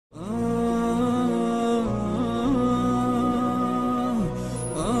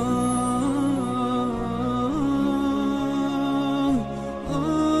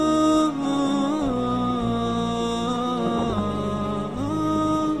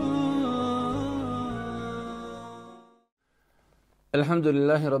الحمد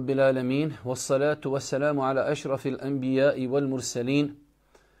لله رب العالمين والصلاة والسلام على أشرف الأنبياء والمرسلين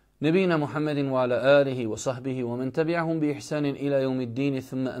نبينا محمد وعلى آله وصحبه ومن تبعهم بإحسان إلى يوم الدين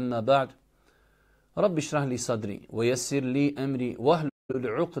ثم أما بعد رب اشرح لي صدري ويسر لي أمري واحلل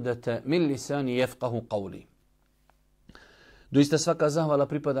عقدة من لساني يفقه قولي. Doista svaka zahvala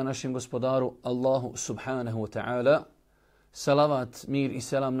pripada našem gospodaru Allahu subhanahu wa ta'ala. Salavat, mir i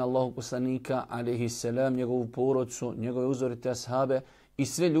selam na Allahu poslanika, alaihi selam, njegovu porodcu, njegove uzorite ashabe i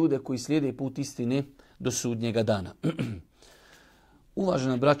sve ljude koji slijede put istine do sudnjega dana.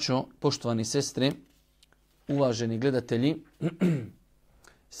 Uvažena braćo, poštovani sestre, uvaženi gledatelji,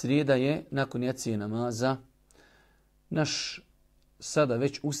 srijeda je nakon jacije namaza naš sada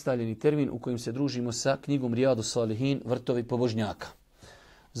već ustaljeni termin u kojem se družimo sa knjigom Rijadu Salihin, vrtovi pobožnjaka.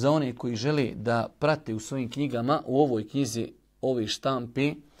 Za one koji žele da prate u svojim knjigama, u ovoj knjizi, ove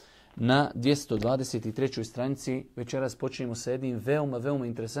štampe, na 223. stranici večeras počinjemo sa jednim veoma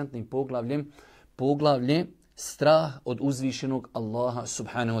interesantnim poglavljem. Poglavlje strah od uzvišenog Allaha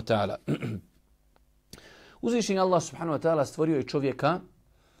subhanahu wa ta'ala. Uzvišeni Allah subhanahu wa ta'ala stvorio je čovjeka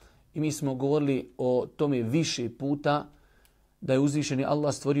i mi smo govorili o tome više puta da je uzvišeni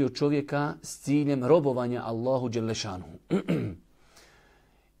Allah stvorio čovjeka s ciljem robovanja Allahu dželešanuhu.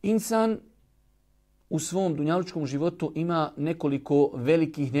 Insan u svom dunjalučkom životu ima nekoliko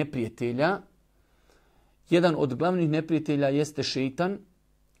velikih neprijatelja. Jedan od glavnih neprijatelja jeste šeitan,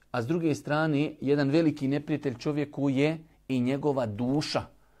 a s druge strane jedan veliki neprijatelj čovjeku je i njegova duša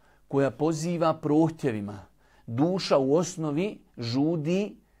koja poziva prohtjevima. Duša u osnovi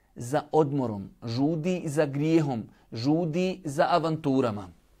žudi za odmorom, žudi za grijehom, žudi za avanturama.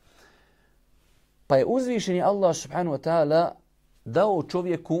 Pa je uzvišeni Allah subhanahu wa ta'ala dao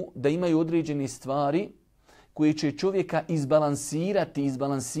čovjeku da imaju određene stvari koje će čovjeka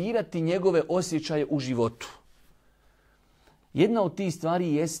izbalansirati njegove osjećaje u životu. Jedna od tih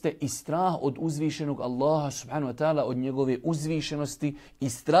stvari jeste i strah od uzvišenog Allaha subhanahu wa ta'ala, od njegove uzvišenosti i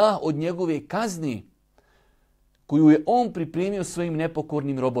strah od njegove kazni koju je on pripremio svojim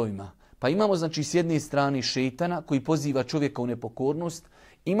nepokornim robovima. Pa imamo znači s jedne strane šejtana koji poziva čovjeka u nepokornost,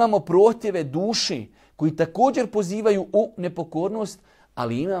 imamo prohtjeve duše koji također pozivaju u nepokornost,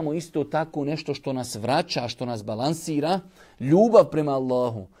 ali imamo isto tako nešto što nas vraća, što nas balansira, ljubav prema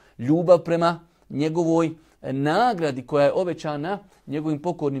Allahu, ljubav prema njegovoj nagradi koja je obećana njegovim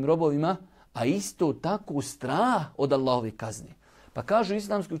pokornim robovima, a isto tako strah od Allahove kazne. Pa kažu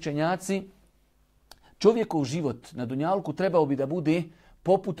islamski učenjaci, čovjekov život na dunjalku trebao bi da bude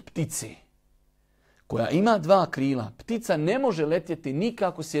poput ptice koja ima dva krila. Ptica ne može letjeti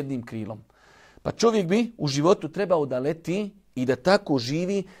nikako s jednim krilom. Pa čovjek bi u životu trebao da leti i da tako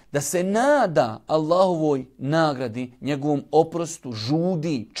živi, da se nada Allahovoj nagradi, njegovom oprostu,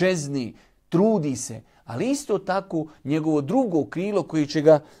 žudi, čezni, trudi se. Ali isto tako njegovo drugo krilo koji će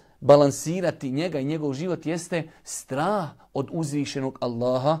ga balansirati, njega i njegov život, jeste strah od uzvišenog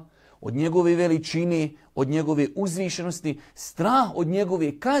Allaha, od njegove veličine, od njegove uzvišenosti, strah od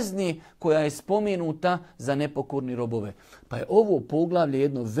njegove kazne koja je spomenuta za nepokorni robove. Pa je ovo poglavlje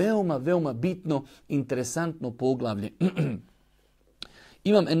jedno veoma bitno, interesantno poglavlje.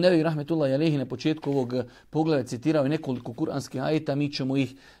 Imam Ennevi rahmetullahi alejhi na početku ovog poglavlja citirao nekoliko kuranskih ajeta, mi ćemo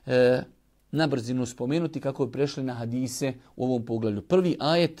ih na brzinu spomenuti kako bi prešli na hadise u ovom poglavlju. Prvi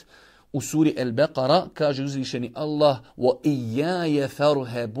ajet u suri El-Beqara kaže uzvišeni Allah: "Wa iyaya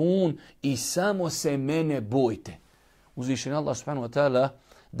farhabun", i samo se mene bojte. Uzvišeni Allah subhanahu wa ta'ala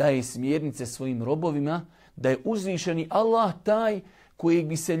daje smjernice svojim robovima da je uzvišeni Allah taj kojeg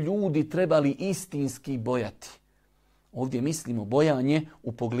bi se ljudi trebali istinski bojati. Ovdje mislimo bojanje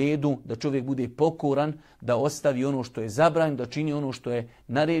u pogledu da čovjek bude pokoran, da ostavi ono što je zabranjeno, da čini ono što je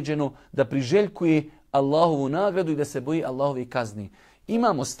naređeno, da priželjkuje Allahovu nagradu i da se boji Allahove kazni.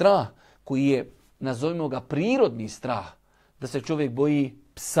 Imamo strah koji je, nazovimo ga, prirodni strah, da se čovjek boji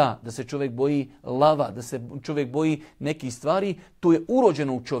psa, da se čovjek boji lava, da se čovjek boji nekih stvari, to je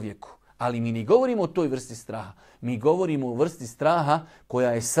urođeno u čovjeku. Ali mi ne govorimo o toj vrsti straha. Mi govorimo o vrsti straha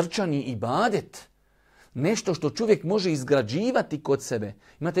koja je srčani ibadet. Nešto što čovjek može izgrađivati kod sebe.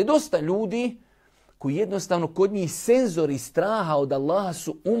 Imate dosta ljudi koji jednostavno kod njih senzori straha od Allaha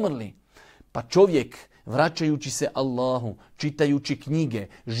su umrli. Pa čovjek, vraćajući se Allahu, čitajući knjige,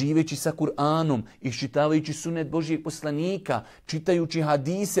 živeći sa Kur'anom, iščitavajući sunet Božijeg poslanika, čitajući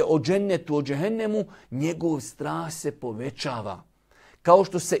hadise o džennetu, o džehennemu, njegov strah se povećava. Kao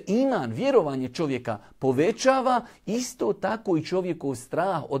što se iman, vjerovanje čovjeka povećava, isto tako i čovjekov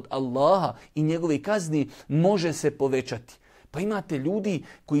strah od Allaha i njegove kazni može se povećati. Pa imate ljudi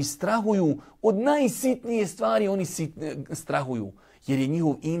koji strahuju od najsitnije stvari, oni strahuju jer je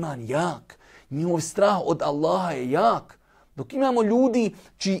njihov iman jak. Njihov strah od Allaha je jak. Dok imamo ljudi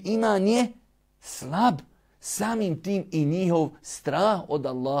čiji iman je slab, samim tim i njihov strah od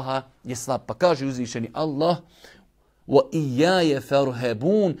Allaha je slab. Pa kaže uzvišeni Allah, وَإِيَّايَ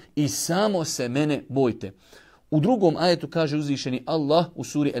فَرْهَبُونَ i samo se mene bojte. U drugom ajetu kaže uzvišeni Allah u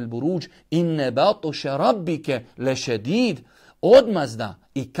suri El-Buruđ, إِنَّ بَطْشَ رَبِّكَ لَشَدِيدٌ odmazda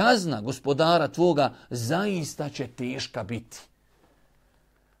i kazna gospodara tvoga zaista će teška biti.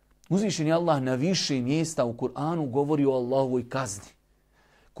 Uzvišeni Allah na više mjesta u Kur'anu govori o Allahovoj kazni,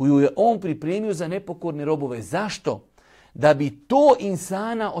 koju je on pripremio za nepokorne robove. Zašto? Da bi to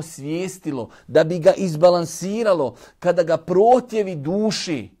insana osvijestilo, da bi ga izbalansiralo, kada ga protjevi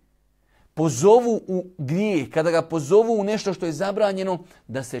duši pozovu u grijeh, kada ga pozovu u nešto što je zabranjeno,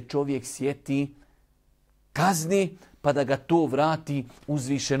 da se čovjek sjeti kazni, pa da ga to vrati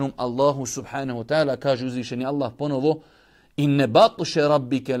uzvišenom Allahu subhanahu wa ta'ala. Kaže uzvišeni Allah ponovo, inne batuše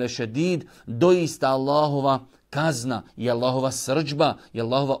rabbike lešedid, doista Allahova kazna i Allahova srdžba i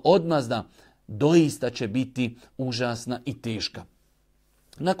Allahova odmazda doista će biti užasna i teška.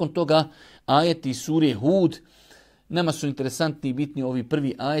 Nakon toga ajeti sure Hud, nama su interesantni i bitni ovi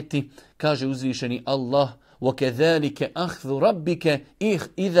prvi ajeti, kaže uzvišeni Allah, وَكَذَلِكَ أَخْذُ رَبِّكَ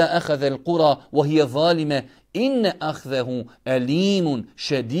إِذَا أَخَذَ الْقُرَى وَهِيَ ظَالِمَ إِنَّ أَخْذَهُ أَلِيمٌ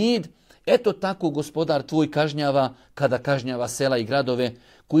شَدِيدٌ. Eto tako gospodar tvoj kažnjava kada kažnjava sela i gradove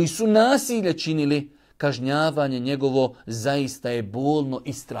koji su nasilje činili, kažnjavanje njegovo zaista je bolno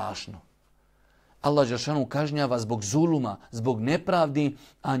i strašno. Allah dželešanu kažnjava zbog zuluma, zbog nepravdi,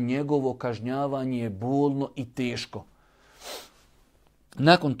 a njegovo kažnjavanje je bolno i teško.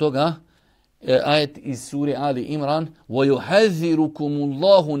 Nakon toga, ajet iz sure Ali Imran, وَيُحَذِّرُكُمُ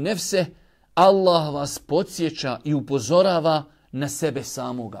اللَّهُ نَفْسَهُ Allah vas podsjeća i upozorava na sebe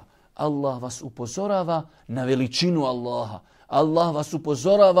samoga. Allah vas upozorava na veličinu Allaha. Allah vas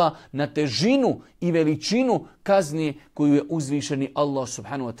upozorava na težinu i veličinu kazni koju je uzvišeni Allah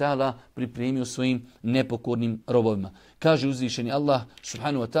subhanahu wa ta'ala pripremio svojim nepokornim robovima. Kaže uzvišeni Allah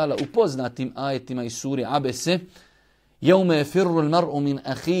subhanahu wa ta'ala u poznatim ajetima iz sure Abese, يَوْمَ يَفِرُّ الْمَرْءُ مِنْ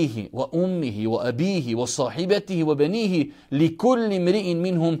أَخِيهِ وَأُمِّهِ وَأَبِيهِ وَصَاحِبَتِهِ وَبَنِيهِ لِكُلِّ امْرِئٍ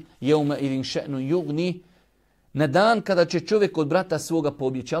مِنْهُمْ يَوْمَئِذٍ شَأْنٌ يُغْنِيهِ. Na dan kada će čovjek od brata svoga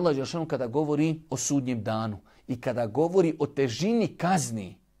pobjeći, Allah dželešanu kada govori o sudnjem danu i kada govori o težini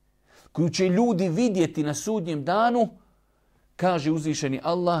kazni koju će ljudi vidjeti na sudnjem danu, kaže uzvišeni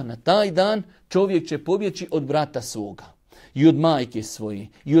Allah, na taj dan čovjek će pobjeći od brata svoga i od majke svoje,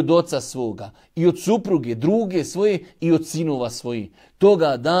 i od oca svoga, i od supruge, druge svoje, i od sinova svojih.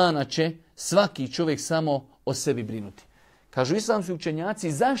 Toga dana će svaki čovjek samo o sebi brinuti. Kažu islamski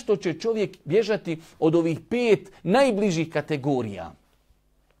učenjaci, zašto će čovjek bježati od ovih 5 najbližih kategorija?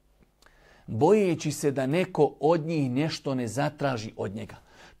 Bojeći se da neko od njih nešto ne zatraži od njega.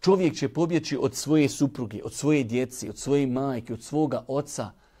 Čovjek će pobjeći od svoje supruge, od svoje djece, od svoje majke, od svoga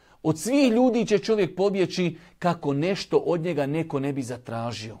oca. Od svih ljudi će čovjek pobjeći kako nešto od njega neko ne bi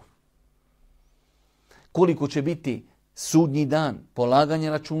zatražio. Koliko će biti sudnji dan, polaganje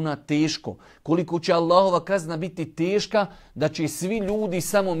računa teško, koliko će Allahova kazna biti teška, da će svi ljudi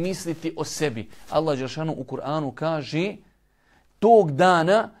samo misliti o sebi. Allah dželešanu u Kur'anu kaže, tog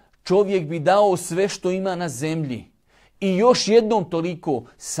dana čovjek bi dao sve što ima na zemlji i još jednom toliko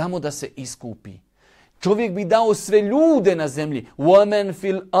samo da se iskupi. Čovjek bi dao sve ljude na zemlji. وَمَنْ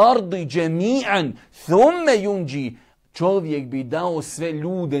فِي الْأَرْضِ جَمِيعًا ثُمَّ يُنْجِي. Čovjek bi dao sve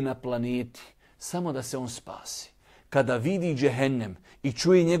ljude na planeti samo da se on spasi. Kada vidi džehennem i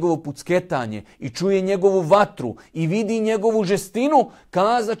čuje njegovo pucketanje i čuje njegovu vatru i vidi njegovu žestinu,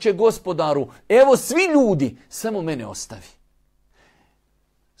 kazat će gospodaru, evo svi ljudi, samo mene ostavi.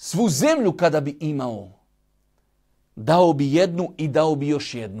 Svu zemlju kada bi imao, dao bi jednu i dao bi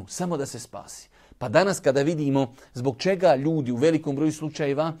još jednu, samo da se spasi. Pa danas kada vidimo zbog čega ljudi u velikom broju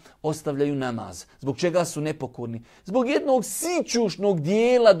slučajeva ostavljaju namaz, zbog čega su nepokorni, zbog jednog sićušnog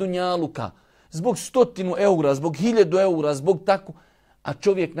dijela dunjaluka, zbog 100 eura, zbog 1000 eura, zbog tako. A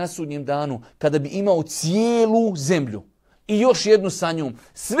čovjek na sudnjem danu, kada bi imao cijelu zemlju i još jednu sa njom,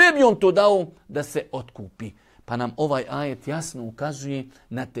 sve bi on to dao da se otkupi. Pa nam ovaj ajet jasno ukazuje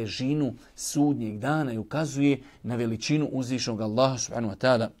na težinu sudnjeg dana i ukazuje na veličinu uzvišenog Allaha subhanahu wa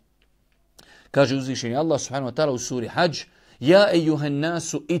ta'ala. Kaže uzvišeni Allah subhanahu wa ta'ala u suri Hadž, Ja ejuhan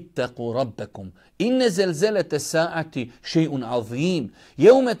nasu ittaqu rabbakum, inne zelzelete sa'ati še'un azim,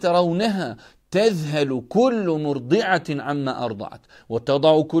 jevme taravneha تذهل كل مرضعة عما أرضعت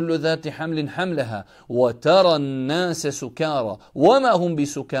وتضع كل ذات حمل حملها وترى الناس سكارى وما هم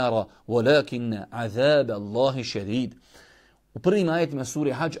بسكارى ولكن عذاب الله شديد. U prvim ajetima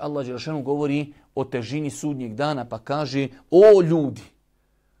sure Hadž Allah dželešanu govori o težini sudnjeg dana pa kaže, o ljudi,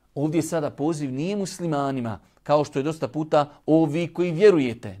 ovdje sada poziv nije muslimanima, kao što je dosta puta ovi koji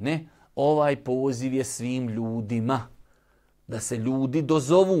vjerujete. Ne, ovaj poziv je svim ljudima. Da se ljudi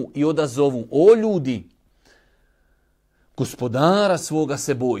dozovu i odazovu. O ljudi, gospodara svoga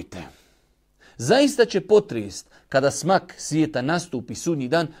se bojte. Zaista će potrest kada smak svijeta nastupi sudnji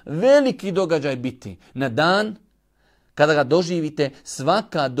dan, veliki događaj biti. Na dan kada ga doživite,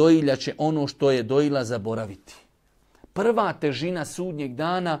 svaka dojilja će ono što je dojila zaboraviti. Prva težina sudnjeg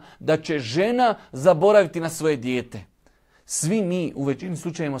dana da će žena zaboraviti na svoje dijete. Svi mi u većini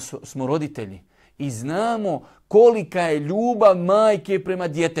slučajeva smo roditelji i znamo kolika je ljubav majke prema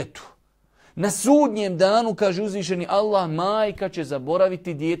djetetu. Na sudnjem danu, kaže uzvišeni Allah, majka će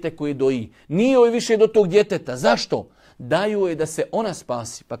zaboraviti dijete koje doji. Nije joj više do tog djeteta. Zašto? Daju je da se ona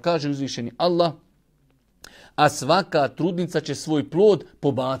spasi. Pa kaže uzvišeni Allah, a svaka trudnica će svoj plod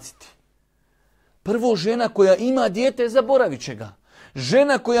pobaciti. Prvo, žena koja ima dijete, zaboravit će ga.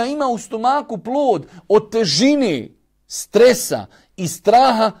 Žena koja ima u stomaku plod od težine, stresa i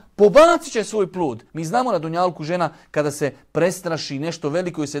straha, pobacit će svoj plod. Mi znamo na dunjalku žena kada se prestraši nešto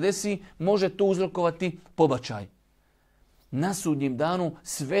veliko i se desi, može to uzrokovati pobačaj. Na sudnjem danu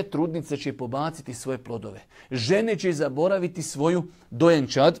sve trudnice će pobaciti svoje plodove. Žene će zaboraviti svoju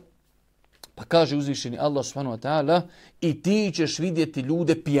dojenčad. Pa kaže uzvišeni Allah subhanahu wa ta'ala, i ti ćeš vidjeti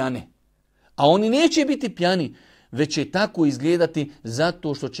ljude pijane. A oni neće biti pjani, već će tako izgledati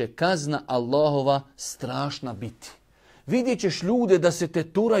zato što će kazna Allahova strašna biti. Vidjet ćeš ljude da se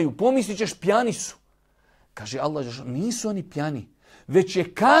teturaju, pomislit ćeš pjani su. Kaže Allah, nisu oni pjani, već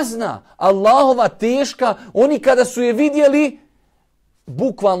je kazna Allahova teška. Oni kada su je vidjeli,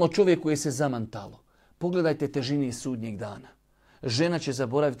 bukvalno čovjeku je se zamantalo. Pogledajte težine sudnjeg dana. Žena će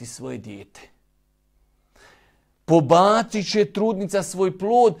zaboraviti svoje dijete. Pobacit će trudnica svoj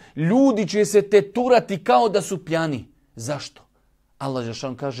plod, ljudi će se teturati kao da su pjani. Zašto? Allah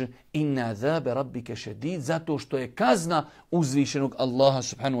dželešanu kaže, inna azabe rabbike šedid, zato što je kazna uzvišenog Allaha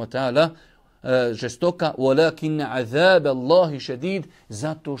subhanahu wa ta'ala žestoka, walakinna azabe Allahi šedid,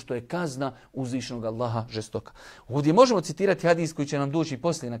 zato što je kazna uzvišenog Allaha žestoka. Ovdje možemo citirati hadis koji će nam doći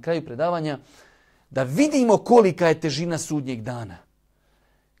poslije na kraju predavanja, da vidimo kolika je težina sudnjeg dana.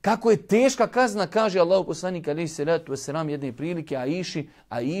 Kako je teška kazna, kaže Allahu poslanik alejhi selatu vesselam jedne prilike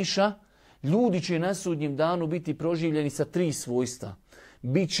Aisha, ljudi će na sudnjem danu biti proživljeni sa 3 svojstva.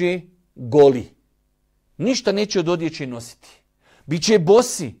 Biće goli. Ništa neće od odjeće nositi. Biće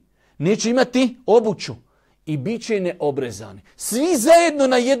bosi. Neće imati obuću. I bit će neobrezani. Svi zajedno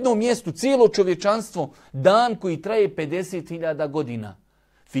na jednom mjestu, cijelo čovječanstvo, dan koji traje 50.000 godina.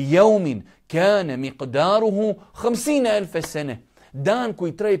 Fi jeumin kane miqdaruhu 50.000 sene. Dan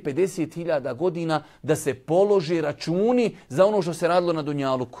koji traje 50.000 godina da se polože računi za ono što se radilo na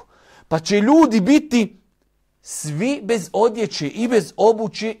dunjaluku. Pa će ljudi biti svi bez odjeće i bez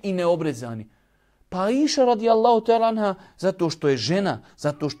obuće i neobrezani. Pa Aisha radijallahu ta'ala anha, zato što je žena,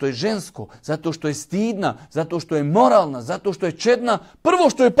 zato što je žensko, zato što je stidna, zato što je moralna, zato što je čedna, prvo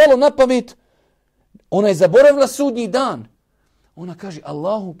što je palo na pamet, ona je zaboravila sudnji dan. Ona kaže,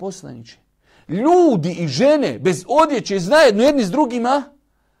 Allahu poslaniče, ljudi i žene bez odjeće zajedno jedni s drugima,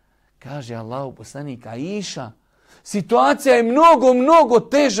 kaže Allahu poslanik, Aisha, situacija je mnogo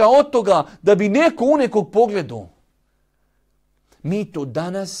teža od toga da bi neko u nekog pogledao. Mi to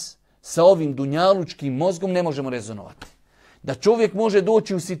danas sa ovim dunjalučkim mozgom ne možemo rezonovati. Da čovjek može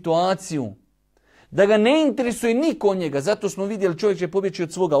doći u situaciju da ga ne interesuje niko od njega. Zato smo vidjeli, čovjek će pobjeći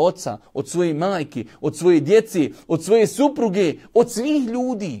od svoga oca, od svoje majke, od svoje djeci, od svoje supruge, od svih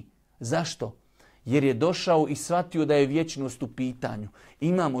ljudi. Zašto? Jer je došao i shvatio da je vječnost u pitanju.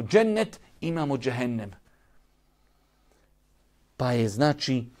 Imamo džennet, imamo džehennem. Pa je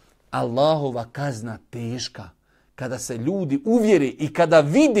znači Allahova kazna teška. Kada se ljudi uvjeri i kada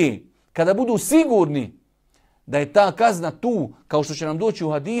vidi, kada budu sigurni da je ta kazna tu, kao što će nam doći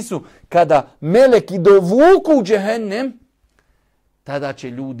u hadisu, kada meleki dovuku u džehennem, tada će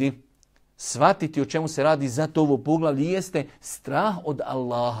ljudi shvatiti o čemu se radi. Zato ovo poglavlje jeste strah od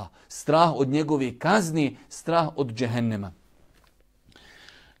Allaha, strah od njegove kazni, strah od džehennema.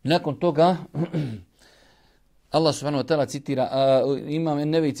 Nakon toga Allah subhanahu wa ta'ala citira, Imam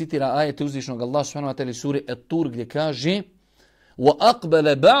Nevevi citira ajete uzvišnog Allah subhanahu wa ta'ala suri At-Tur gdje kaže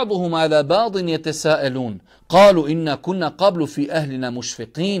وَأَقْبَلَ بَعْضُهُمْ عَلَى بَعْضٍ يَتَسَاءَلُونَ قَالُوا إِنَّا كُنَّا قَبْلُ فِي أَهْلِنَا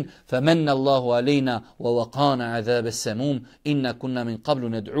مُشْفِقِينَ فَمَنَّ اللَّهُ عَلَيْنَا وَوَقَانَ عَذَابَ السَّمُومِ إِنَّا كُنَّا مِنْ قَبْلُ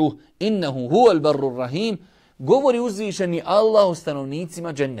نَدْعُوهُ إِنَّهُ هُوَ الْبَرُّ الرَّحِيمُ. Govori uzvišeni Allah o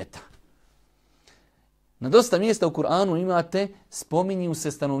stanovnicima dženneta. Na dosta mjesta u Kur'anu imate, spominju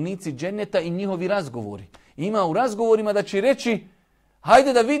se stanovnici dženneta i njihovi razgovori. Ima u razgovorima da će reći,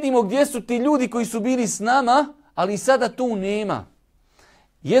 hajde da vidimo gdje su ti ljudi koji su bili s nama, ali sada tu nema.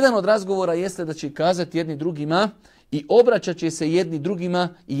 Jedan od razgovora jeste da će kazati jedni drugima i obraćat će se jedni drugima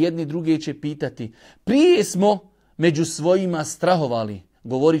i jedni druge će pitati. Prije smo među svojima strahovali,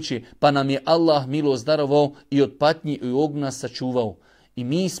 govorit će, pa nam je Allah milost darovao i od patnji i ogna sačuvao. I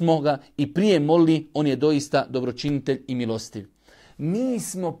mi smo ga i prije molili, on je doista dobročinitelj i milostiv. Mi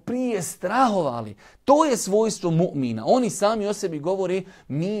smo prije strahovali. To je svojstvo mu'mina. Oni sami o sebi govore,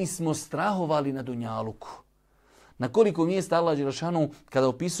 mi smo strahovali na dunjaluku. Na koliko mjesta Allah dželešanu kada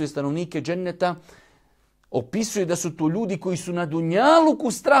opisuje stanovnike dženneta, opisuje da su to ljudi koji su na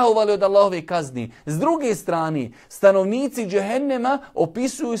dunjaluku strahovali od Allahove kazni. S druge strane, stanovnici džehennema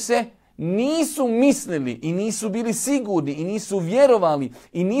opisuju se nisu mislili i nisu bili sigurni i nisu vjerovali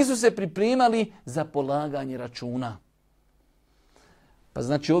i nisu se pripremali za polaganje računa. Pa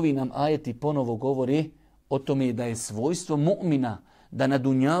znači ovi nam ajeti ponovo govore o tome da je svojstvo mu'mina, da na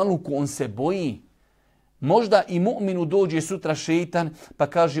dunjaluku on se boji. Možda i mu'minu dođe sutra šeitan pa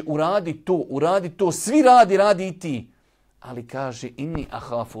kaže uradi to, svi radi i ti. Ali kaže inni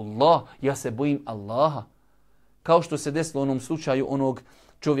ahafullah, ja se bojim Allaha. Kao što se desilo u onom slučaju onog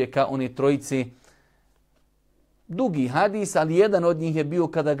čovjeka, one trojice. Dugi hadis, ali jedan od njih je bio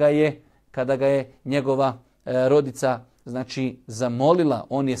kada ga je njegova rodica zamolila,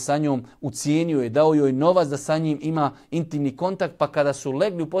 on je sa njom ucijenio je, dao joj novac da sa njim ima intimni kontakt, pa kada su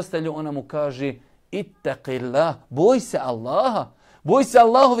legli u postelju, ona mu kaže ittaqillah, boj se Allaha, boj se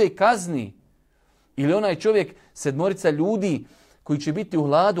Allahove kazni. Ili onaj čovjek, 7 ljudi koji će biti u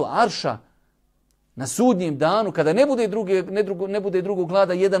hladu arša na sudnjem danu, kada ne bude drugog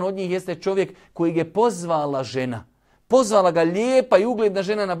glada, jedan od njih jeste čovjek koji je pozvala žena. Pozvala ga lijepa i ugledna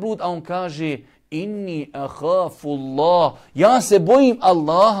žena na blud, a on kaže inni ahafullah, ja se bojim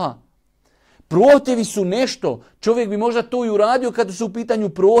Allaha. Prohtjevi su nešto, čovjek bi možda to i uradio kada su u pitanju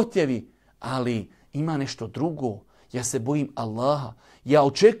prohtjevi, ali ima nešto drugo. Ja se bojim Allaha. Ja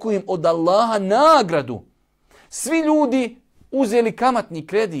očekujem od Allaha nagradu. Svi ljudi uzeli kamatni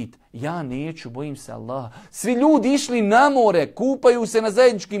kredit. Ja neću, bojim se Allaha. Svi ljudi išli na more, kupaju se na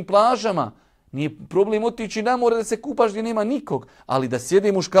zajedničkim plažama. Nije problem otići na more da se kupaš gdje nema nikog, ali da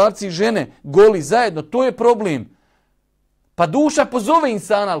sjede muškarci i žene goli zajedno, to je problem. Pa duša pozove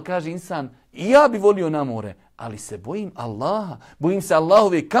insana, ali kaže insan, i ja bi volio na more, ali se bojim Allaha, bojim se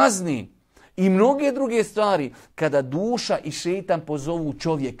Allahove kazni i mnoge druge stvari. Kada duša i šeitan pozovu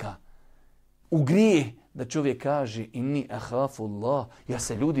čovjeka u grijeh, da čovjek kaže inni ahafullah, ja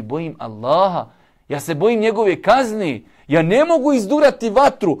se ljudi bojim Allaha, ja se bojim njegove kazne. Ja ne mogu izdurati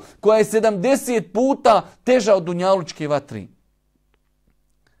vatru koja je 70 puta teža od dunjalučke vatri.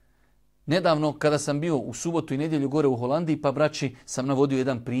 Nedavno kada sam bio u subotu i nedjelju gore u Holandiji, pa braći sam navodio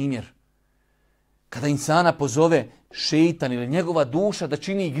jedan primjer. Kada insana pozove šeitan ili njegova duša da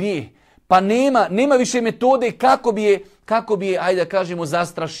čini grijeh, pa nema više metode kako bi je, ajde da kažemo,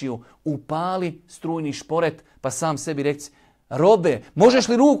 zastrašio. Upali strujni šporet, pa sam sebi reci, robe, možeš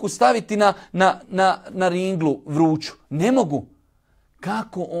li ruku staviti na ringlu vruću? Ne mogu.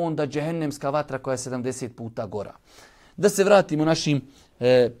 Kako onda džehennemska vatra koja je 70 puta gora? Da se vratimo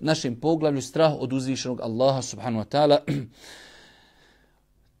našem poglavlju, strah od uzvišenog Allaha subhanahu wa ta'ala.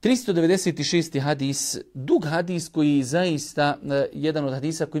 396. hadis, dug hadis koji zaista, jedan od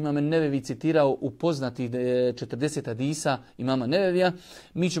hadisa koji Imam Nevevi citirao u poznatih 40 hadisa Imama Nevevija.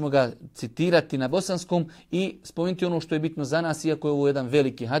 Mi ćemo ga citirati na bosanskom i spomenuti ono što je bitno za nas, iako je ovo jedan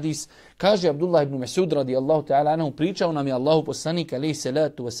veliki hadis. Kaže Abdullah ibn Mas'ud radijallahu ta'ala anhu, pričao nam je Allahu poslanik alejhi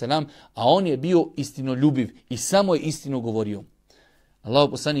salatu vesselam, a on je bio istinoljubiv i samo je istinu govorio. Allahov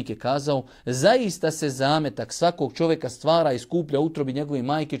poslanik je kazao, zaista se zametak svakog čovjeka stvara i skuplja u utrobi njegove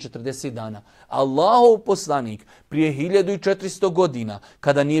majke 40 dana. Allahov poslanik prije 1400 godina,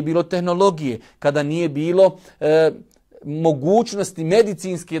 kada nije bilo tehnologije, kada nije bilo mogućnosti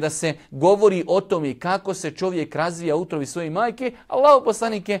medicinske da se govori o tome kako se čovjek razvija u utrobi svoje majke, Allahov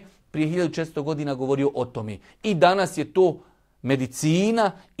poslanik je prije 1400 godina govorio o tome. I danas je to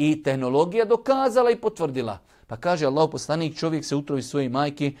medicina i tehnologija dokazala i potvrdila. Pa kaže Allahov poslanik, čovjek se u utrobi svoje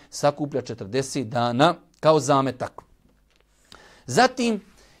majke sakuplja 40 dana kao zametak. Zatim,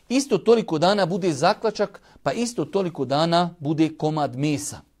 isto toliko dana bude zaklačak, pa isto toliko dana bude komad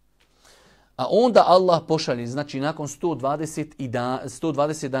mesa. A onda Allah pošalje, znači nakon 120 dana,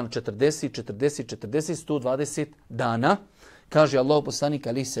 40, 120 dana, kaže Allahov poslanik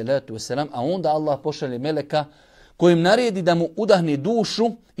alejhi salatu vesselam, a onda Allah pošalje meleka kojem naredi da mu udahne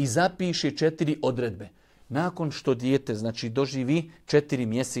dušu i zapiše 4 odredbe. Nakon što dijete, znači doživi 4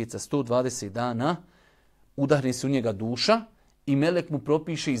 mjeseca, 120 dana, udahne se u njega duša i melek mu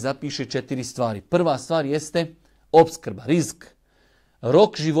propiše i zapiše 4 stvari. Prva stvar jeste opskrba, rizk,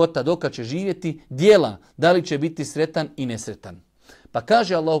 rok života, dokad će živjeti, djela, da li će biti sretan i nesretan. Pa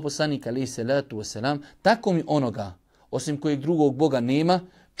kaže Allahu poslanik alejhi selatu vesselam, tako mi onoga, osim kojeg drugog Boga nema,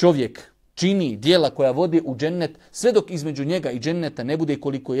 čovjek čini djela koja vode u džennet, sve dok između njega i dženneta ne bude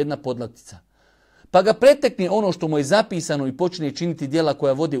koliko jedna podlaktica. Pa ga pretekne ono što mu je zapisano i počne činiti djela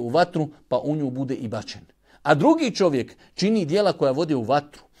koja vode u vatru, pa u nju bude i bačen. A drugi čovjek čini djela koja vode u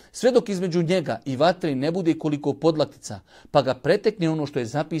vatru, sve dok između njega i vatre ne bude koliko podlaktica, pa ga pretekne ono što je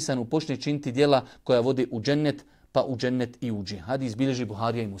zapisano, počne činiti djela koja vode u džennet, pa u džennet i uđe. Hadis bilježi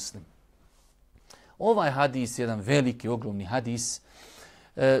Buharija i Muslim. Ovaj hadis je jedan veliki, ogromni hadis.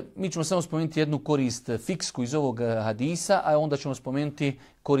 Mi ćemo samo spomenuti jednu korist fiksku iz ovog hadisa, a onda ćemo spomenuti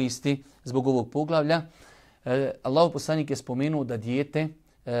koristi zbog ovog poglavlja. Allahov poslanik je spomenuo da dijete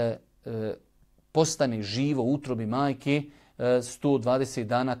postane živo u utrobi majke 120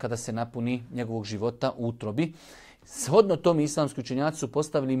 dana kada se napuni njegovog života u utrobi. Shodno tome islamski učenjaci su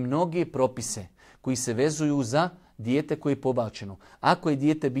postavili mnoge propise koji se vezuju za dijete koje je pobačeno. Ako je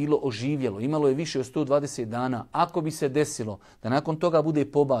dijete bilo oživjelo, imalo je više od 120 dana, ako bi se desilo da nakon toga bude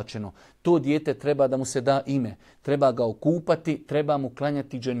pobačeno, to dijete treba da mu se da ime, treba ga okupati, treba mu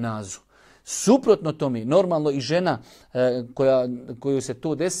klanjati dženazu. Suprotno tome, normalno i žena koju se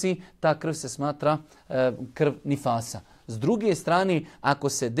to desi, ta krv se smatra krv nifasa. S druge strane, ako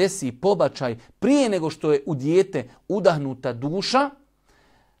se desi pobačaj prije nego što je u dijete udahnuta duša,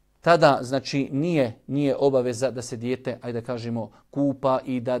 tada znači nije obaveza da se dijete, ajde da kažemo, kupa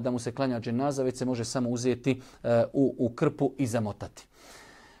i da mu se klanja dženaza, već se može samo uzeti u krpu i zamotati.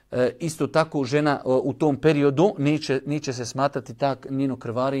 Isto tako žena u tom periodu neće se smatrati njeno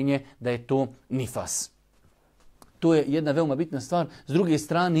krvarenje da je to nifas. To je jedna veoma bitna stvar. S druge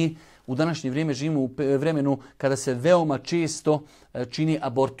strane, u današnje vrijeme živimo u vremenu kada se veoma često čini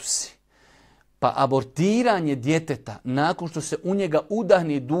abortusi. Pa abortiranje djeteta nakon što se u njega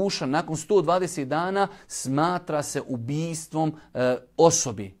udahne duša nakon 120 dana smatra se ubistvom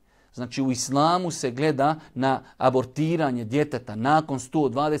osobi. Znači u islamu se gleda na abortiranje djeteta nakon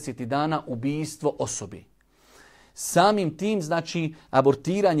 120 dana ubistvo osobi. Samim tim, znači,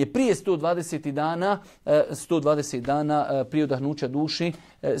 abortiranje prije 120 dana prije udahnuća duši,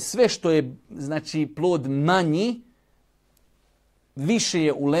 sve što je, znači, plod manji, više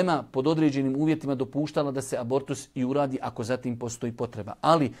je ulema pod određenim uvjetima dopuštala da se abortus i uradi ako zatim postoji potreba.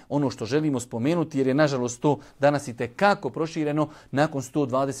 Ali ono što želimo spomenuti, jer je nažalost to danas i tekako prošireno, nakon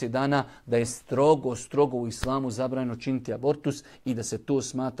 120 dana da je strogo u islamu zabranjeno činiti abortus i da se to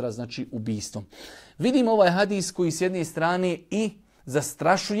smatra, znači, ubistvom. Vidimo ovaj hadis koji s jedne strane i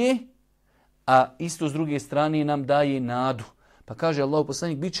zastrašuje, a isto s druge strane nam daje nadu. Pa kaže Allahov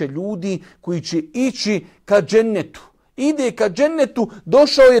poslanik, bit će ljudi koji će ići ka džennetu. Ide ka džennetu,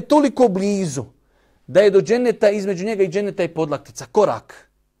 došao je toliko blizu da je do dženneta, između njega i dženneta je podlaktica, korak.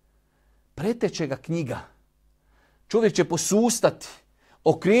 Preteće ga knjiga. Čovjek će posustati,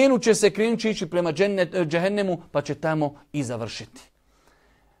 krenut će ići prema džehennemu, pa će tamo i završiti.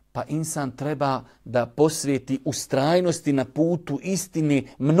 Pa insan treba da posvijeti ustrajnosti na putu istine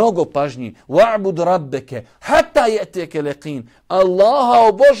mnogo pažnji. Wa'bud rabbeke hatta yatiyaka al-yaqin. Allaha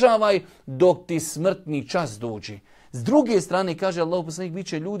obožavaj dok ti smrtni čas dođe. S druge strane, kaže Allahu poslanik, bit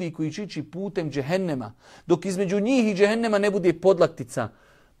će ljudi koji će ići putem džehennema, dok između njih i džehennema ne bude podlaktica,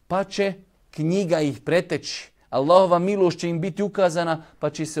 pa će knjiga ih preteći. Allahova milost će im biti ukazana, pa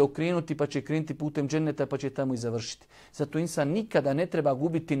će se okrenuti, pa će krenuti putem dženneta, pa će tamo i završiti. Zato insan nikada ne treba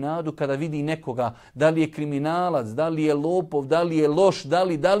gubiti nadu kada vidi nekoga, da li je kriminalac, da li je lopov, da li je loš, da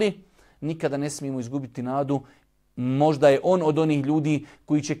li. Nikada ne smijemo izgubiti nadu. Možda je on od onih ljudi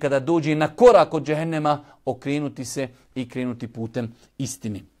koji će kada dođe na korak od džehennema okrenuti se i krenuti putem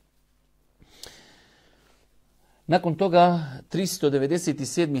istini. Nakon toga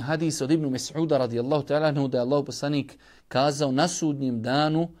 397. hadis od Ibnu Mes'uda radijallahu ta'ala anhu da je Allahov poslanik kazao, na sudnjem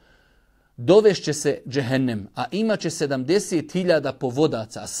danu dovešće se džehennem, a imaće 70.000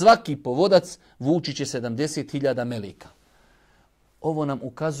 povodaca, a svaki povodac vući će 70.000 meleka. Ovo nam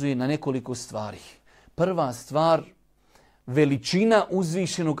ukazuje na nekoliko stvari. Prva stvar, veličina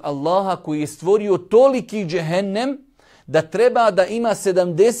uzvišenog Allaha koji je stvorio toliki džehennem da treba da ima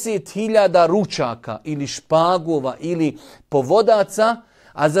 70.000 ručaka ili špagova ili povodaca,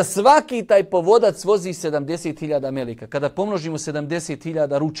 a za svaki taj povodac vozi 70.000 meleka. Kada pomnožimo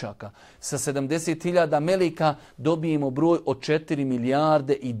 70.000 ručaka sa 70.000 meleka, dobijemo broj od 4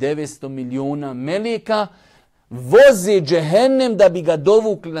 milijarde i 900 milijuna meleka, voze džehennem da bi ga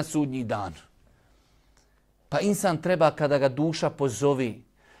dovukli na sudnji dan. Pa insan treba kada ga duša pozove,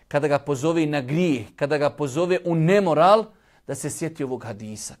 kada ga pozove na grijeh, kada ga pozove u nemoral, da se sjeti ovog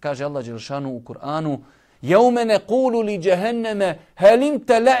hadisa. Kaže Allah dželešanu u Kur'anu: "Yawma naqulu li jahannama hal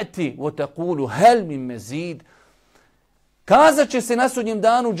imtala'ti wa taqulu hal min mazid." Kazat će se na sudnjem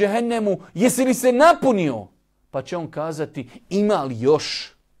danu u džehennemu, jesi li se napunio? Pa će on kazati, ima li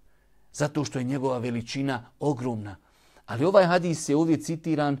još? Zato što je njegova veličina ogromna. Ali ovaj hadis je uvijek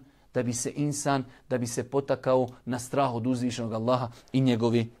citiran da bi se insan, da bi se potakao na strah od uzvišenog Allaha i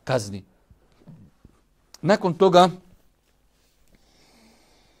njegove kazni. Nakon toga,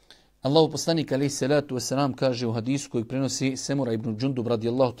 Allahu poslanik alejhi salatu vesselam kaže u hadisu koji prenosi Semura ibn Džundub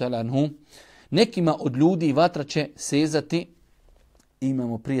radijallahu ta'ala anhu, nekima od ljudi vatra će sezati,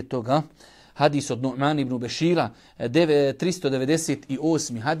 imamo prije toga hadis od Nu'man ibn Bešira,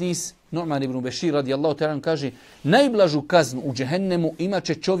 398. hadis, Nu'man ibn Bešir radijallahu ta'ala anhu kaže, najblažu kaznu u džehennemu imat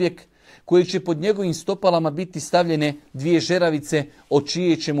će čovjek koji će pod njegovim stopalama biti stavljene 2 žeravice od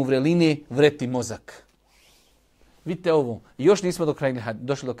čije će mu vreline vreti mozak. Vidite ovo, još nismo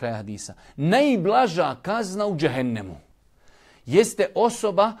došli do kraja hadisa. Najblaža kazna u džehennemu jeste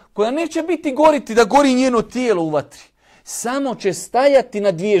osoba koja neće biti goriti da gori njeno tijelo u vatri. Samo će stajati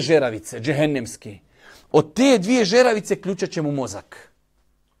na 2 žeravice džehennemske. Od te 2 žeravice ključat će mu mozak.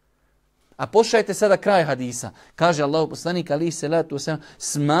 A poslušajte sada kraj hadisa. Kaže Allahu poslanik alejhi salatu vesselam,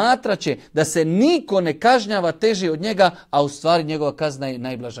 smatraće da se niko ne kažnjava teže od njega, a u stvari njegova kazna je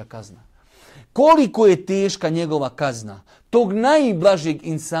najblaža kazna. Koliko je teška njegova kazna, tog najblažeg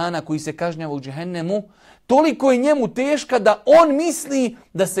insana koji se kažnjava u džehennemu, toliko je njemu teška da on misli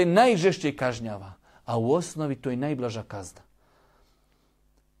da se najžešće kažnjava. A u osnovi to je najblaža kazna.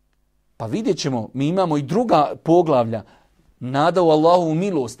 Pa vidjet ćemo, mi imamo i druga poglavlja, nada u Allahovu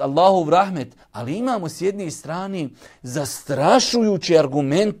milost, Allahov rahmet, ali imamo s jedne strane zastrašujuće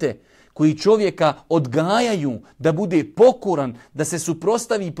argumente koji čovjeka odgajaju da bude pokoran, da se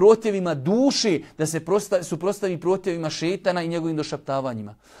suprotstavi protjevima duše, da se suprotstavi protjevima šetana i njegovim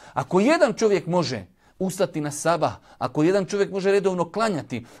došaptavanjima. Ako jedan čovjek može ustati na sabah, ako jedan čovjek može redovno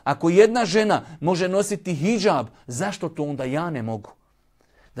klanjati, ako jedna žena može nositi hidžab, zašto to onda ja ne mogu?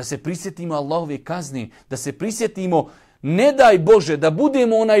 Da se prisjetimo Allahove kazni, da se prisjetimo, ne daj Bože, da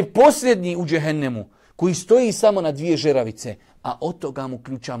budemo onaj posljednji u džehennemu koji stoji samo na 2 žeravice, a od toga mu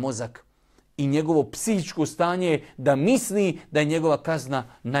ključa mozak i njegovo psihičko stanje da misli da je njegova kazna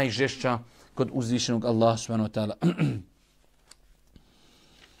najžešća kod uzvišenog Allaha subhanahu wa ta'ala.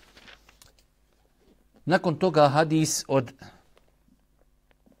 Nakon toga hadis od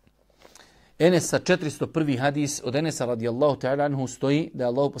Enesa, 401. hadis od Enesa radijallahu ta'ala anhu stoji da je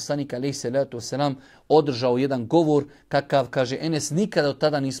Allahu poslanik alejhi salatu vesselam održao jedan govor kakav, kaže Enes, nikada od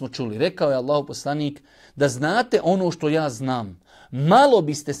tada nismo čuli. Rekao je Allahu poslanik, da znate ono što ja znam, malo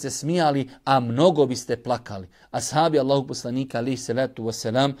biste se smijali, a mnogo biste plakali. Ashabi Allahu poslanika alejhi salatu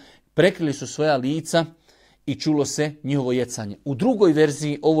vesselam prekrili su svoja lica i čulo se njihovo jecanje. U drugoj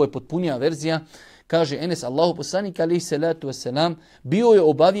verziji, ovo je potpunija verzija, kaže Enes, Allahu poslanik alejhi salatu vesselam bio je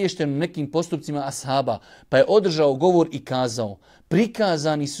obaviješten u nekim postupcima ashaba, pa je održao govor i kazao,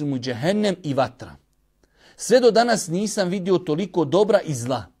 prikazani su mu džehennem i vatra. Sve do danas nisam vidio toliko dobra i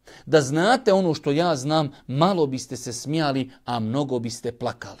zla. Da znate ono što ja znam, malo biste se smijali, a mnogo biste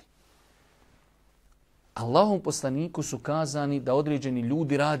plakali. Allahom poslaniku su kazani da određeni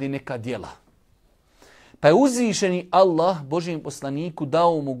ljudi radi neka djela. Pa je uzvišeni Allah Božijem poslaniku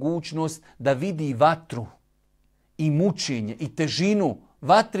dao mogućnost da vidi vatru i mučenje i težinu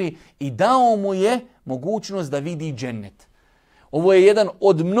vatri i dao mu je mogućnost da vidi džennet. Ovo je jedan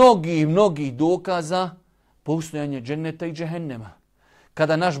od mnogih dokaza postojanja dženneta i džehennema.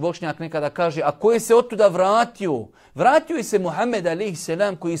 Kada naš Bošnjak nekada kaže, a ko je se otuda vratio? Vratio je se Muhammed alejhi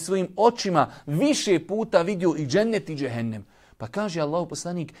selam koji svojim očima više puta vidio i džennet i džehennem. Pa kaže Allahu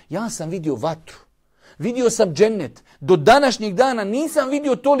poslanik, ja sam vidio vatru. Vidio sam džennet. Do današnjeg dana nisam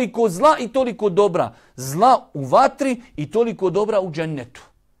vidio toliko zla i toliko dobra. Zla u vatri i toliko dobra u džennetu.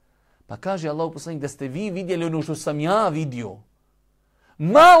 Pa kaže Allahu poslanik, da ste vi vidjeli ono što sam ja vidio,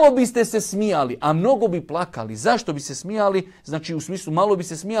 malo biste se smijali, a mnogo bi plakali. Zašto bi se smijali? Znači u smislu malo bi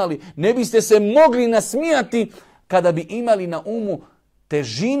se smijali. Ne biste se mogli nasmijati kada bi imali na umu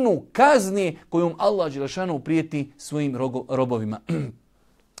težinu kazne kojom Allah dželešanu prijeti svojim robovima.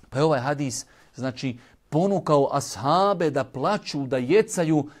 Pa je ovaj hadis znači ponukao ashabe da plaču, da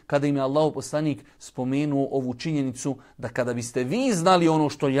jecaju kada im je Allahov poslanik spomenuo ovu činjenicu da kada biste vi znali ono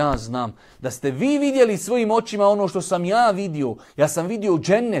što ja znam, da ste vi vidjeli svojim očima ono što sam ja vidio. Ja sam vidio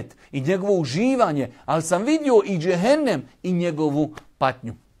džennet i njegovo uživanje, ali sam vidio i džehennem i njegovu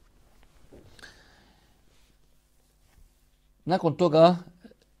patnju. Nakon toga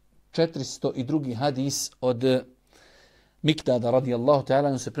 402. hadis od Mikdada radijallahu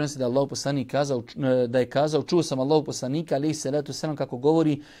ta'ala se prenosi da Allahu poslanik kazao, čuo sam Allahu poslanika alejhi salatu selam kako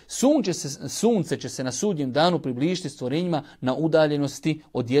govori, sunce će se na sudnjem danu približiti stvorenjima na udaljenosti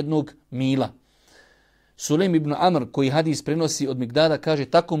od 1 mila. Sulejm ibn Amr, koji hadis prenosi od Migdada, kaže: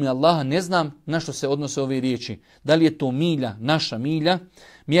 tako mi Allaha, ne znam na što se odnose ove riječi. Da li je to milja, naša milja,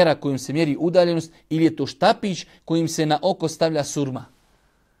 mjera kojom se mjeri udaljenost, ili je to štapić kojim se na oko stavlja surma.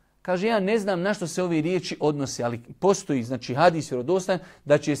 Kaže: ja ne znam na što se ove riječi odnose, ali postoji, znači hadis vjerodostojan,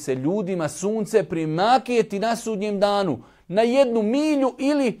 da će se ljudima sunce primakijeti na sudnjem danu na 1 milju,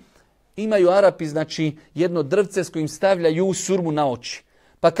 ili imaju Arapi, znači, jedno drvce s kojim stavljaju surmu na oči.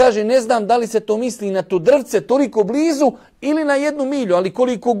 Pa kaže: ne znam da li se to misli na to drvce toliko blizu ili na 1 milju, ali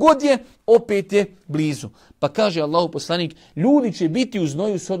koliko god je, opet je blizu. Pa kaže Allahu poslanik: ljudi će biti u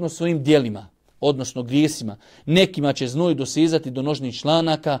znoju shodno svojim djelima, odnosno grijesima. Nekima će znoj dosezati do nožnih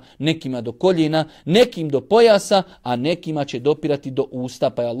članaka, nekima do koljena, nekim do pojasa, a nekima će dopirati do usta.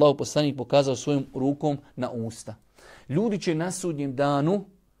 Pa je Allahu poslanik pokazao svojom rukom na usta. Ljudi će na sudnjem danu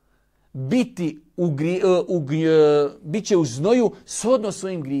bit će u znoju shodno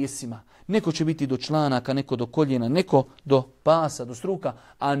svojim grijesima. Neko će biti do članaka, neko do koljena, neko do pasa, do struka,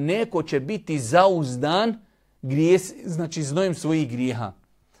 a neko će biti zauzdan znači znojem svojih grijeha.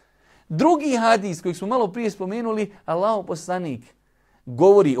 Drugi hadis kojeg smo malo prije spomenuli, Allahov poslanik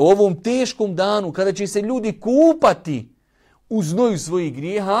govori o ovom teškom danu kada će se ljudi kupati u znoju svojih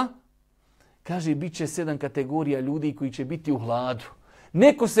grijeha. Kaže: bit će 7 kategorija ljudi koji će biti u hladu.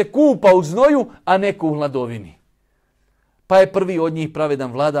 Neko se kupa u znoju, a neko u hladovini. Pa je prvi od njih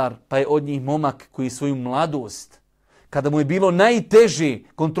pravedan vladar, pa je od njih momak koji svoju mladost, kada mu je bilo najteže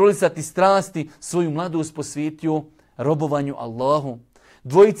kontrolisati strasti, svoju mladost posvetio robovanju Allahu.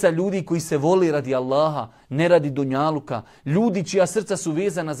 2 ljudi koji se voli radi Allaha, ne radi dunjaluka. Ljudi čija srca su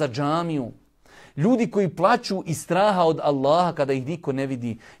vezana za džamiju. Ljudi koji plaću iz straha od Allaha kada ih niko ne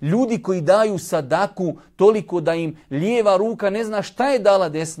vidi. Ljudi koji daju sadaku toliko da im lijeva ruka ne zna šta je dala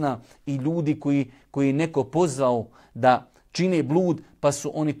desna. I ljudi koji je neko pozvao da čine blud, pa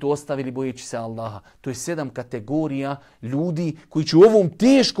su oni to ostavili bojeći se Allaha. To je 7 kategorija ljudi koji će u ovom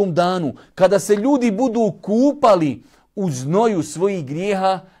teškom danu, kada se ljudi budu kupali u znoju svojih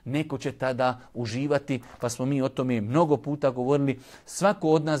grijeha, neko će tada uživati. Pa smo mi o tome mnogo puta govorili. Svako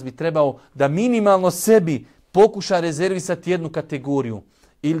od nas bi trebao da minimalno sebi pokuša rezervisati 1 kategoriju.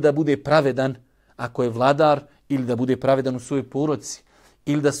 Ili da bude pravedan ako je vladar, ili da bude pravedan u svojoj porodici,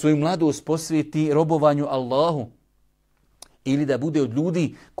 ili da svoju mladost posveti robovanju Allahu, ili da bude od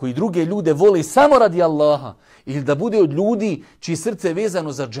ljudi koji druge ljude vole samo radi Allaha, ili da bude od ljudi čije srce je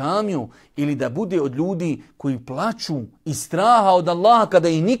vezano za džamiju, ili da bude od ljudi koji plaču iz straha od Allaha kada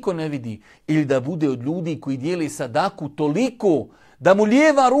ih niko ne vidi, ili da bude od ljudi koji dijeli sadaku toliko da mu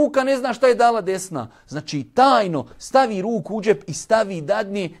lijeva ruka ne zna šta je dala desna. Znači tajno stavi ruku u džep i stavi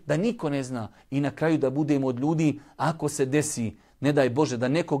dadnje da niko ne zna. I na kraju da budemo od ljudi, ako se desi, ne daj Bože, da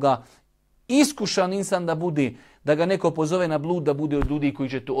nekoga iskušan insan da bude, da ga neko pozove na blud, da bude od ljudi koji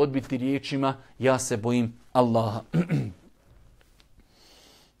će to odbiti riječima: ja se bojim Allaha.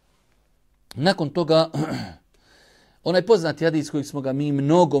 Nakon toga, onaj poznati hadis kojeg smo ga mi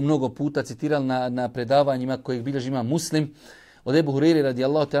mnogo puta citirali na predavanjima kojeg bilježi Imam Muslim, od Ebu Hureyre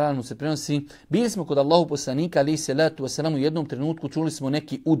radijallahu ta'ala anhu se prenosi: bili smo kod Allahu poslanika alejhi salatu vesselam, u jednom trenutku čuli smo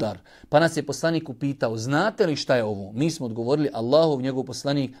neki udar, pa nas je poslanik upitao: znate li šta je ovo? Mi smo odgovorili: Allah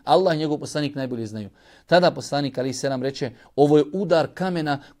i njegov poslanik najbolje znaju. Tada poslanik alejhi selam reče: ovo je udar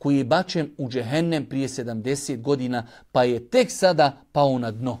kamena koji je bačen u džehennem prije 70 godina, pa je tek sada pao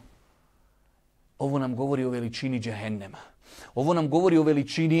na dno. Ovo nam govori o veličini džehennema. Ovo nam govori o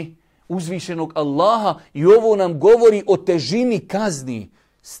veličini uzvišenog Allaha i ovo nam govori o težini kazni,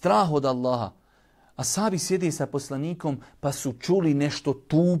 strah od Allaha. Ashabi sjede sa poslanikom pa su čuli nešto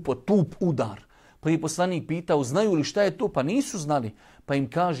tup udar. Pa je poslanik pitao: znaju li šta je to? Pa nisu znali. Pa im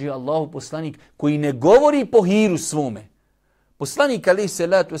kaže Allahu poslanik, koji ne govori po hiru svome. Poslanik alejhi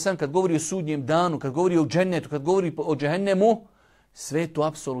salatu vesselam kad govori o sudnjem danu, kad govori o džennetu, kad govori o džehennemu, sve je to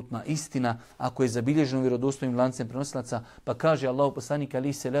apsolutna istina ako je zabilježeno vjerodostojnim lancem prenosilaca. Pa kaže Allahu poslanik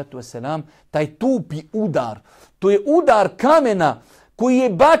alejhi salatu vesselam, taj tupi udar, to je udar kamena koji je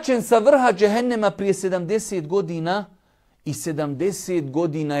bačen sa vrha džehennema prije 70 godina i 70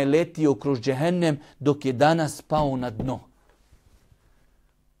 godina je letio kroz džehennem dok je danas pao na dno.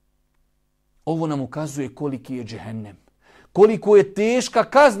 Ovo nam ukazuje koliki je džehennem, koliko je teška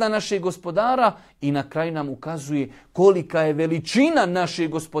kazna našeg gospodara i na kraju nam ukazuje kolika je veličina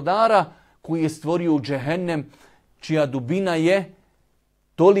našeg gospodara koji je stvorio džehennem, čija dubina je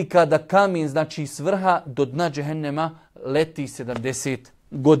tolika da kamen, znači s vrha do dna džehennema, leti 70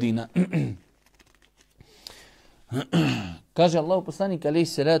 godina. Kaže Allahu poslanik alejhi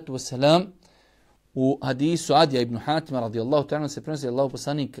salatu vesselam u hadisu Adija ibn Hatima radijallahu ta'ala se prenosi Allahu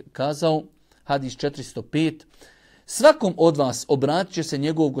poslanik kazao, hadis 405: svakom od vas obratit će se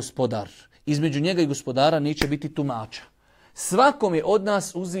njegov gospodar Između njega i gospodara neće biti tumača. Svakome od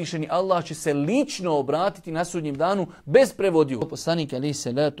nas uzvišeni Allah će se lično obratiti na sudnjem danu bez prevodiju. Poslanik alejhi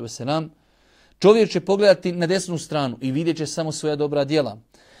selatu vesselam, čovjek će pogledati na desnu stranu i vidjet će samo svoja dobra djela.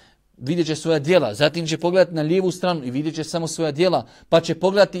 Vidjet će svoja djela, zatim će pogledati na lijevu stranu i vidjet će samo svoja djela, pa će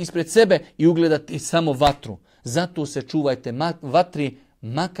pogledati ispred sebe i ugledati samo vatru. Zato se čuvajte vatri,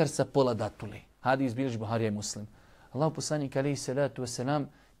 makar sa pola datuli. Hadis bilježi Buharija i Muslim. Allah poslanik alejhi selatu vesselam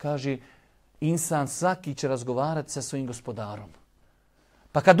kaže, insan svaki će razgovarati sa svojim gospodarom.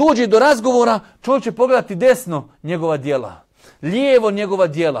 Pa kad dođe do razgovora, čovjek će pogledati desno njegova djela, lijevo njegova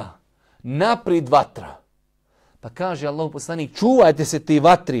djela, naprijed vatra. Pa kaže Allah poslanik, čuvajte se te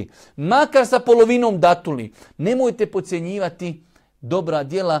vatri, makar sa polovinom datuli. Nemojte podcjenjivati dobra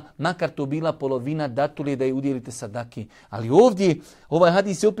djela, makar to bila polovina datuli da je udjelite sadaki. Ali ovdje, ovaj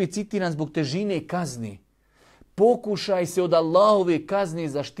hadis je opet citiran zbog težine kazni. Pokušaj se od Allahove kazne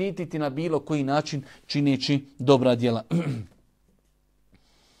zaštititi na bilo koji način čineći dobra djela.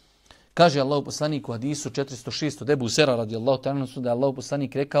 Kaže Allahu poslanik u hadisu 406 od Ebu Zera radijallahu ta'ala da je Allahu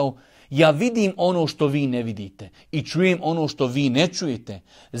poslanik rekao, ja vidim ono što vi ne vidite i čujem ono što vi ne čujete.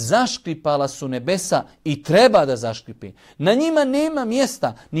 Zaškripala su nebesa i treba da zaškripe. Na njima nema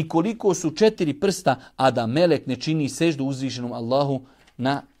mjesta ni koliko su 4 prsta, a da melek ne čini seždu uzvišenom Allahu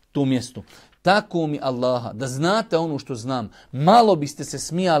na tom mjestu. Tako mi Allaha, da znate ono što znam, malo biste se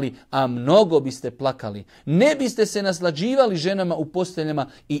smijali, a mnogo biste plakali. Ne biste se naslađivali ženama u posteljama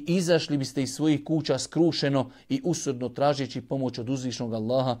i izašli biste iz svojih kuća skrušeno i usrdno tražeći pomoć od uzvišnog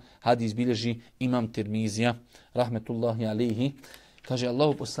Allaha. Hadis bilježi Imam Tirmizija, rahmetullahi alihi. Kaže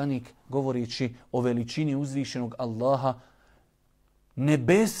Allahu poslanik, govoreći o veličini uzvišenog Allaha,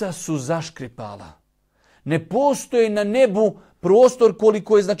 nebesa su zaškripala. Ne postoji na nebu prostor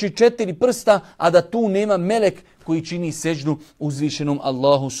koliko je, znači 4 prsta, a da tu nema melek koji čini seždu uzvišenom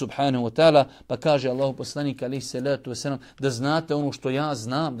Allahu subhanahu wa ta'ala. Pa kaže Allahu poslanik alejhi salatu vesselam, da znate ono što ja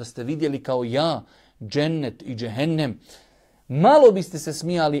znam, da ste vidjeli kao ja džennet i džehennem. Malo biste se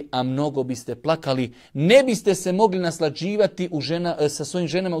smijali, a mnogo biste plakali. Ne biste se mogli naslađivati sa svojim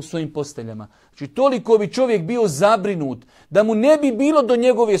ženama u svojim posteljama. Znači toliko bi čovjek bio zabrinut da mu ne bi bilo do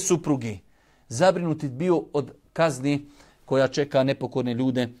njegove supruge. Zabrinut bio od kazni koja čeka nepokorne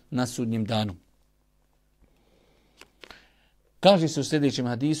ljude na sudnjem danu. Kaže se u sljedećem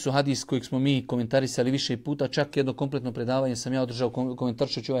hadisu, hadis kojeg smo mi komentarisali više puta, čak jedno kompletno predavanje sam ja održao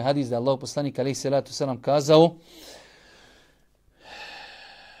komentaršući ovaj hadis, da je Allah poslanik alejhi selatu vesselam kazao,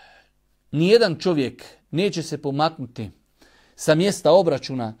 nijedan čovjek neće se pomaknuti sa mjesta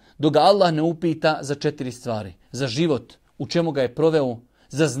obračuna dok ga Allah ne upita za 4 stvari. Za život, u čemu ga je proveo,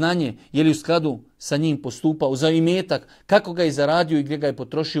 za znanje, je li u skladu sa njim postupao, za imetak, kako ga je zaradio i gdje ga je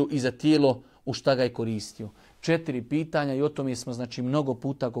potrošio, i za tijelo, u šta ga je koristio. 4 pitanja i o tome smo mnogo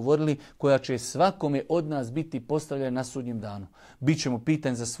puta govorili, koja će svakome od nas biti postavljena na sudnjem danu. Bićemo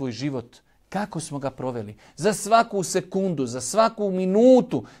pitani za svoj život, kako smo ga proveli, za svaku sekundu, za svaku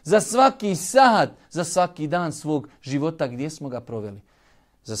minutu, za svaki sat, za svaki dan svog života, gdje smo ga proveli.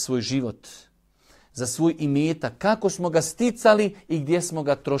 Za svoj život, za svoj imetak, kako smo ga sticali i gdje smo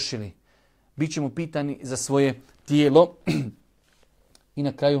ga trošili. Bićemo pitani za svoje tijelo. I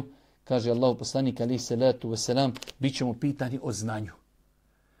na kraju, kaže Allahu poslanik alejhi salatu vesselam, bićemo pitani o znanju.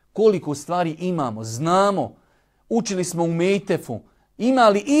 Koliko stvari imamo, znamo, učili smo u Mejtefu. Ima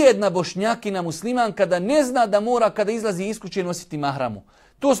li i jedna Bošnjakina muslimanka da ne zna da mora kada izlazi iz kuće nositi mahramu?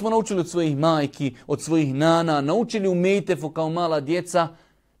 To smo naučili od svojih majki, od svojih nana, naučili u Mejtefu kao mala djeca,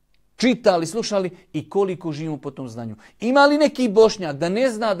 čitali, slušali i koliko živimo po tom znanju. Ima li neki Bošnjak da ne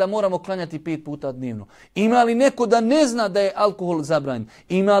zna da moramo klanjati 5 puta dnevno? Ima li neko da ne zna da je alkohol zabranjen?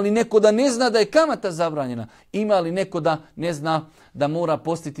 Ima li neko da ne zna da je kamata zabranjena? Ima li neko da ne zna da mora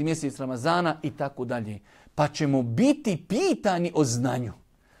postiti mjesec Ramazana i tako dalje? Pa ćemo biti pitani o znanju.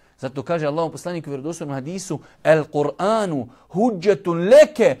 Zato kaže Allahov poslanik u vjerodostojnom hadisu, el Kur'anu hudžetun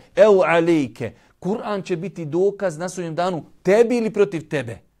leke eu alejke. Kur'an će biti dokaz na sudnjem danu tebi ili protiv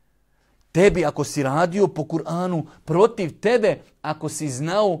tebe. Tebi ako si radio po Kur'anu, protiv tebe ako si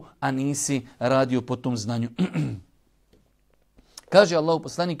znao, a nisi radio po tom znanju. Kaže Allahov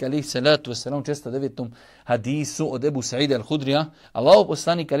poslanik alejhi salatu vesselam u 409. hadisu od Ebu Saida al-Hudrija, Allahov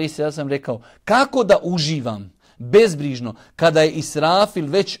poslanik alejhi salatu vesselam rekao, kako da uživam bezbrižno kada je Israfil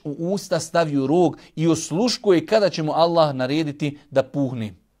već u usta stavio rog i osluškuje kada će mu Allah narediti da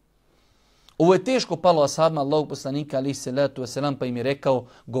puhne. Ovo je teško palo ashabima Allahog poslanika alejhi salatu vesselam, pa im je rekao,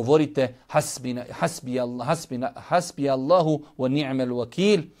 govorite hasbi Allahu wa ni'mal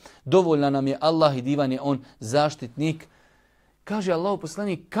wakil, dovoljna nam je Allah i divan je on zaštitnik. Kaže Allahov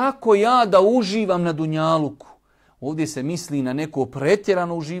poslanik, kako ja da uživam na dunjaluku? Ovdje se misli na neko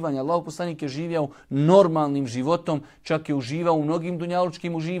pretjerano uživanje. Allahov poslanik je živio normalnim životom, čak je uživao u mnogim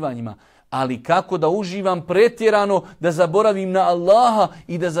dunjalučkim uživanjima. Ali kako da uživam pretjerano, da zaboravim na Allaha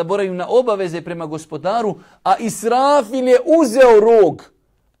i da zaboravim na obaveze prema gospodaru, a Israfil je uzeo rog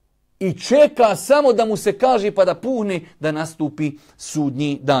i čeka samo da mu se kaže pa da puhne da nastupi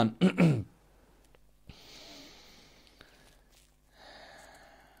sudnji dan.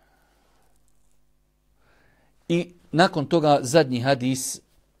 I nakon toga zadnji hadis,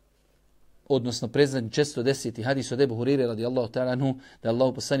 odnosno predzadnji 410. hadis od Ebu Hurire radijallahu ta'ala anhu, da je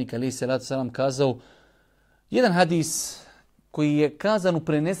Allahu poslanik alejhi selatu selam kazao jedan hadis koji je kazan u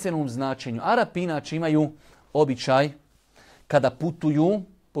prenesenom značenju. Arapi inače imaju običaj kada putuju,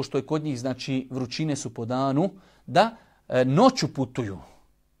 pošto je kod njih znači vrućine su po danu, da noću putuju.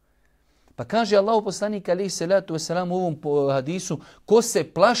 Pa kaže Allahu poslanik alejhi selatu selam u ovom hadisu, ko se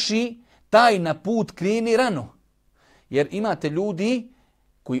plaši, taj na put kreni rano. Jer imate ljudi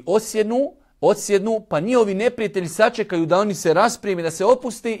koji odsjednu, pa njihovi neprijatelji sačekaju da oni se raspreme, da se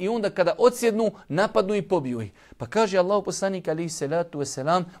opuste i onda kada odsjednu, napadnu i pobiju ih. Pa kaže Allahu poslanik alejhi selatu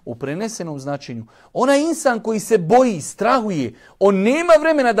vesselam u prenesenom značenju, onaj insan koji se boji, strahuje, on nema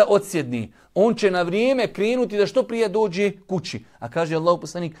vremena da odsjedni. On će na vrijeme krenuti da što prije dođe kući. A kaže Allahu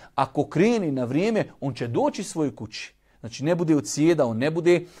poslanik, ako kreni na vrijeme, on će doći svojoj kući. Znači ne bude odsjedao, ne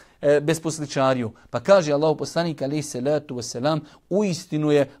bude besposličario. Pa kaže Allahu poslanik alejhi selatu vesselam,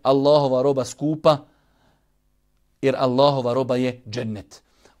 uistinu je Allahova roba skupa, jer Allahova roba je džennet.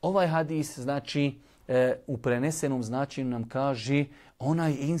 Ovaj hadis znači u prenesenom značenju nam kaže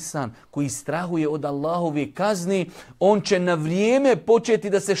onaj insan koji strahuje od Allahove kazne, on će na vrijeme početi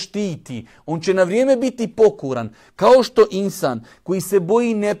da se štiti. On će na vrijeme biti pokoran. Kao što insan koji se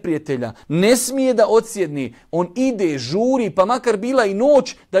boji neprijatelja ne smije da odsjedni. On ide, žuri, pa makar bila i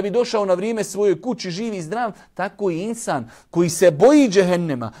noć da bi došao na vrijeme svojoj kući živ i zdrav. Tako i insan koji se boji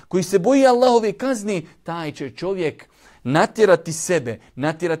džehennema, koji se boji Allahove kazne, taj će čovjek natjerati sebe,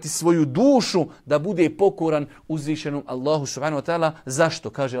 natjerati svoju dušu da bude pokoran uzvišenom Allahu subhanahu wa ta'ala. Zašto?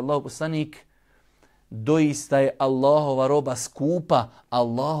 Kaže Allahu poslanik, doista je Allahova roba skupa,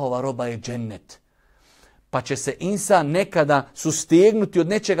 Allahova roba je džennet. Pa će se insan nekada sustegnuti od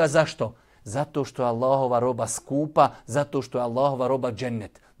nečega. Zašto? Zato što je Allahova roba skupa, zato što je Allahova roba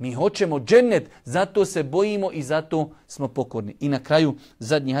džennet. Mi hoćemo džennet, zato se bojimo i zato smo pokorni. I na kraju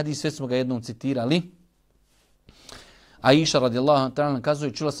zadnji hadis, sve smo ga jednom citirali. Aisha radijallahu ta'ala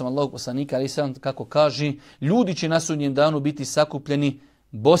kazuje, čula sam Allahog poslanika alejhi selam kako kaže, ljudi će na sudnjem danu biti sakupljeni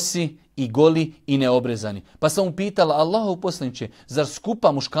bosi i goli i neobrezani. Pa sam upitala, Allahov poslaniče, zar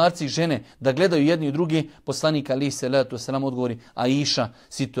skupa muškarci i žene da gledaju jedni i drugi? Poslanik alejhi selatu selam odgovori, Aisha,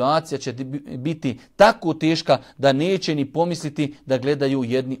 situacija će biti tako teška da neće ni pomisliti da gledaju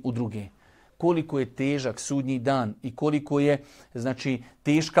jedni u druge. Koliko je težak sudnji dan i koliko je znači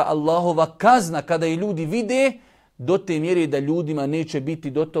teška Allahova kazna kada je ljudi vide, do te mjere da ljudima neće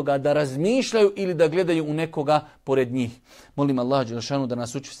biti do toga da razmišljaju ili da gledaju u nekoga pored njih. Molim Allah dželešanu da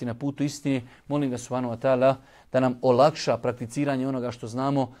nas učvrsti na putu istine. Molim ga subhanahu wa ta'ala da nam olakša prakticiranje onoga što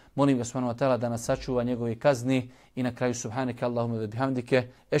znamo. Molim ga subhanahu wa ta'ala da nas sačuva njegove kazne. I na kraju subhaneke Allahumma ve bihamdike.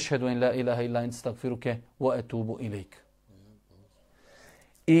 Ešhedu en la ilaha illa ente stagfiruke wa etubu ilejk.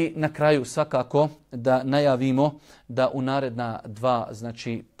 I na kraju svakako da najavimo da u naredna dva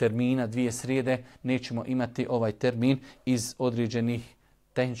termina, 2 srijede, nećemo imati ovaj termin iz određenih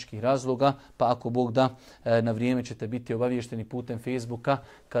tehničkih razloga, pa ako Bog da, na vrijeme ćete biti obavješteni putem Facebooka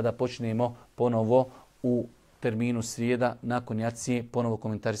kada počnemo ponovo u terminu srijeda nakon jacije ponovo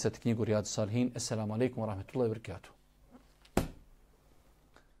komentarisati knjigu Rijadu Salihin. Assalamu alaikum wa rahmatullahi wa barakatuh.